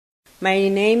My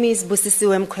name is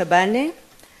Busisiwe Mkhwebane.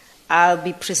 I'll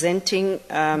be presenting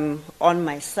on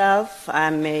myself.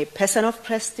 I'm a person of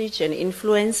prestige and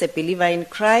influence, a believer in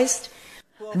Christ.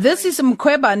 This is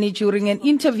Mkhwebane during an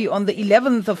interview on the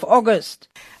 11th of August.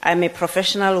 I'm a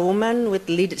professional woman with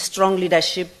strong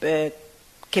leadership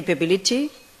capability.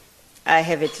 I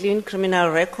have a clean criminal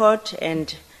record,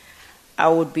 and I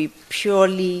would be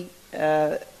purely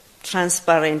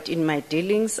transparent in my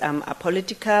dealings. I'm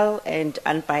apolitical and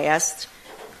unbiased.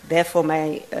 Therefore,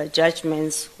 my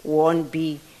judgments won't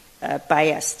be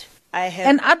biased.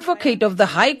 An advocate of the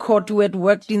High Court who had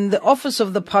worked in the Office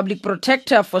of the Public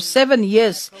Protector for 7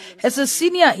 years as a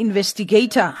senior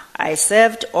investigator. I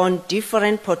served on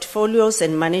different portfolios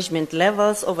and management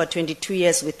levels over 22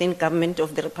 years within government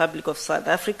of the Republic of South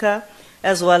Africa,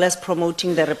 as well as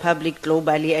promoting the Republic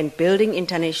globally and building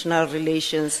international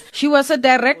relations. She was a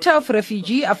director of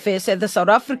refugee affairs at the South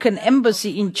African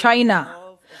Embassy in China.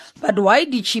 But why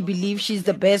did she believe she's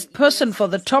the best person for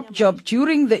the top job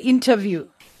during the interview?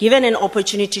 Given an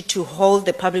opportunity to hold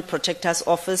the Public Protector's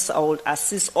Office, I will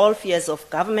assist all spheres of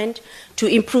government to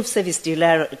improve service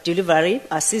delivery,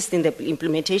 assist in the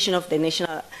implementation of the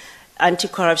national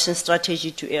anti-corruption strategy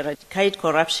to eradicate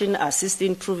corruption, assist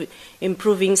in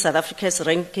improving South Africa's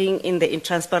ranking in the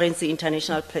Transparency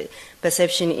International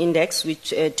Perception Index, which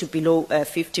to below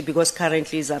 50, because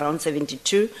currently is around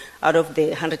 72 out of the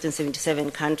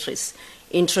 177 countries.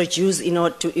 Introduce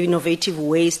innovative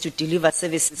ways to deliver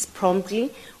services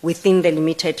promptly within the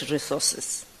limited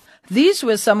resources. These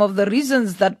were some of the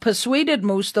reasons that persuaded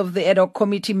most of the ad hoc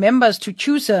committee members to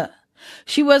choose her.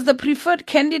 She was the preferred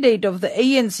candidate of the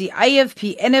ANC,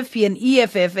 IFP, NFP and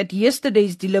EFF at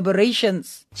yesterday's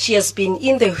deliberations. She has been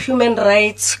in the Human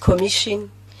Rights Commission.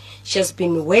 She has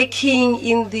been working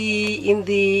in the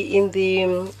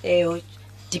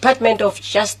Department of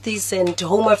Justice and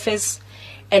Home Affairs.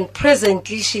 And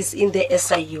presently, she's in the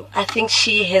SIU. I think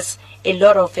she has a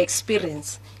lot of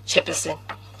experience, Chairperson,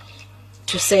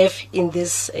 to serve in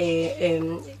this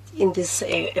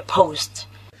post.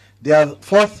 There are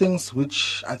 4 things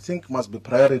which I think must be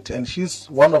priority, and she's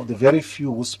one of the very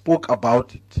few who spoke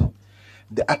about it.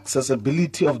 The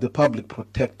accessibility of the Public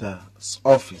Protector's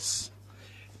Office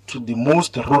to the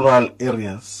most rural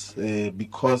areas,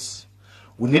 because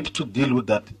we need to deal with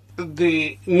that.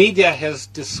 The media has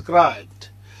described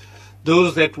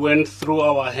those that went through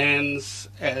our hands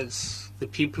as the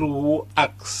people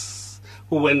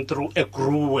who went through a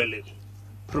grueling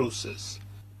process.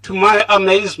 To my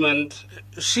amazement,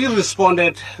 she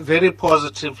responded very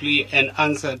positively and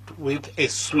answered with a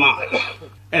smile.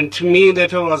 And to me,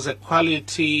 that was a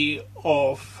quality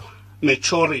of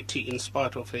maturity in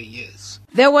spite of her years.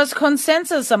 There was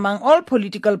consensus among all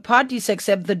political parties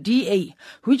except the DA,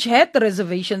 which had the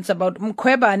reservations about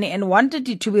Mkhwebane and wanted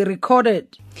it to be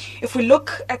recorded. If we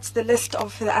look at the list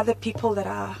of the other people that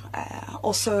are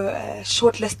also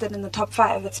shortlisted in the top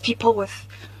 5, it's people with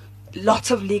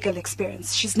lots of legal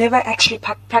experience. She's never actually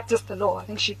practiced the law. I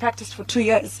think she practiced for 2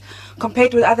 years.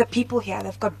 Compared with other people here,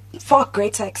 they've got far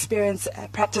greater experience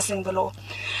practicing the law.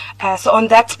 So on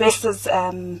that basis,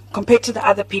 compared to the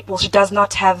other people, she does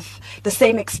not have the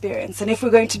same experience. And if we're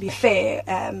going to be fair,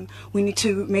 we need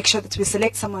to make sure that we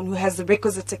select someone who has the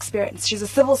requisite experience. She's a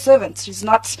civil servant. She's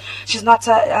not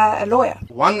a lawyer.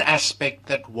 One aspect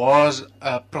that was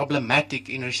problematic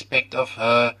in respect of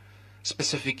her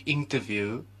specific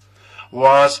interview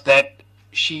was that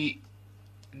she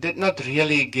did not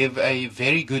really give a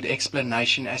very good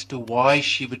explanation as to why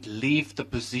she would leave the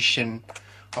position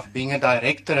of being a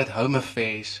director at Home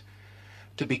Affairs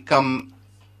to become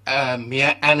a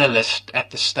mere analyst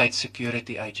at the State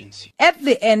Security Agency. At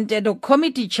the end, the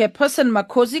committee chairperson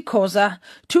Makosi Khoza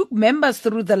took members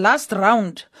through the last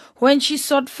round when she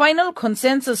sought final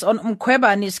consensus on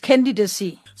Mkhwebane's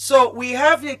candidacy. So we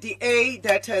have the DA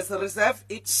that has reserved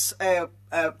its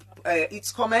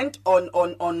comment on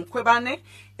Mkhwebane,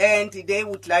 and they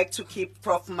would like to keep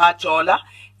Prof. Majola.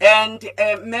 And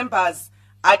members,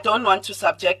 I don't want to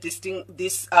subject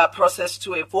this process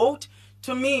to a vote.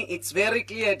 To me, it's very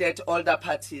clear that all the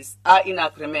parties are in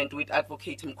agreement with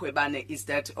Advocate Mkhwebane. Is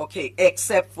that okay,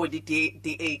 except for the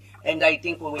DA? And I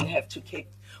think we will have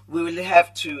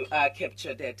to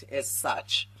capture that as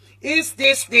such. Is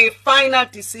this the final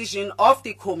decision of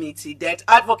the committee that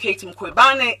Advocate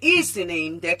Mkhwebane is the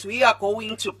name that we are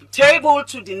going to table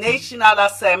to the National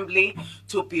Assembly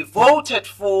to be voted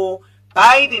for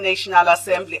by the National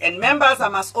Assembly? And members, I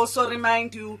must also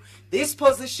remind you, this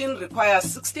position requires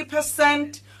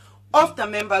 60% of the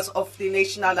members of the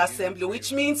National Assembly,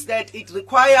 which means that it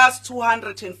requires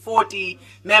 240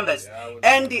 members,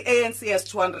 and the ANC has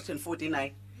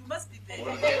 249. You must be there.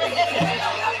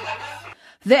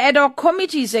 The ad hoc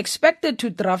committee is expected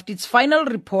to draft its final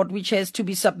report, which has to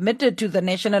be submitted to the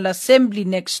National Assembly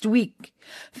next week.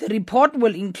 The report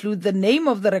will include the name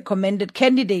of the recommended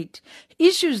candidate,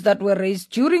 issues that were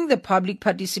raised during the public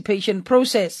participation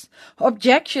process,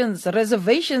 objections,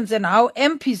 reservations, and how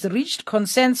MPs reached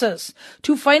consensus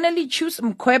to finally choose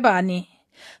Mkhwebane.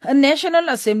 A National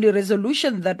Assembly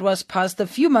resolution that was passed a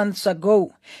few months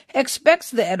ago expects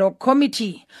the ad hoc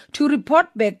committee to report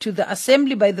back to the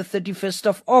Assembly by the 31st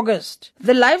of August.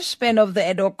 The lifespan of the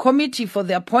ad hoc committee for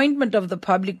the appointment of the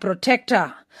public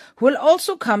protector will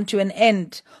also come to an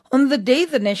end on the day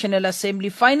the National Assembly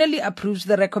finally approves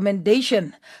the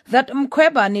recommendation that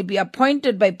Mkhwebane be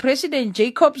appointed by President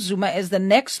Jacob Zuma as the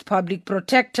next public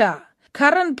protector.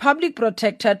 Current Public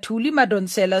Protector Thuli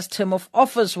Madonsela's term of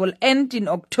office will end in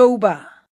October.